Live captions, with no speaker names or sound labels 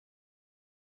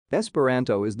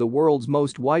Esperanto is the world's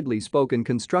most widely spoken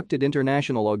constructed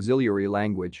international auxiliary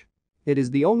language. It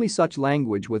is the only such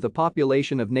language with a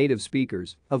population of native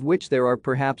speakers, of which there are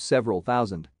perhaps several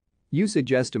thousand.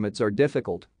 Usage estimates are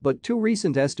difficult, but two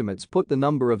recent estimates put the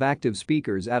number of active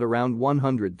speakers at around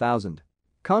 100,000.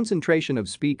 Concentration of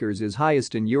speakers is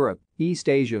highest in Europe, East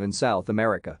Asia and South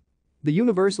America. The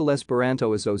Universal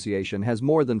Esperanto Association has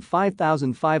more than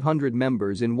 5,500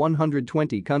 members in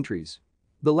 120 countries.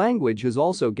 The language has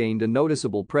also gained a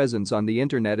noticeable presence on the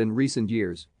internet in recent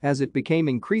years as it became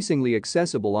increasingly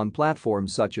accessible on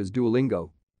platforms such as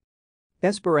Duolingo.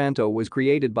 Esperanto was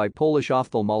created by Polish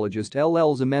ophthalmologist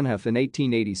L.L. Zamenhof in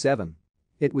 1887.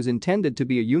 It was intended to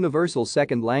be a universal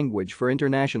second language for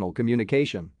international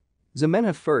communication.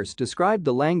 Zamenhof first described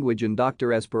the language in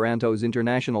Dr. Esperanto's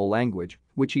International Language,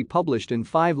 which he published in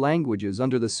 5 languages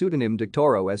under the pseudonym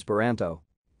Dictoro Esperanto.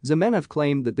 Zamenhof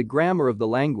claimed that the grammar of the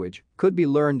language could be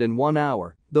learned in 1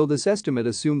 hour, though this estimate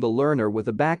assumed a learner with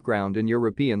a background in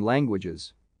European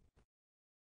languages.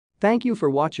 Thank you for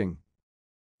watching.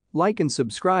 Like and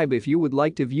subscribe if you would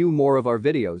like to view more of our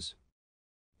videos.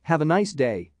 Have a nice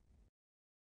day.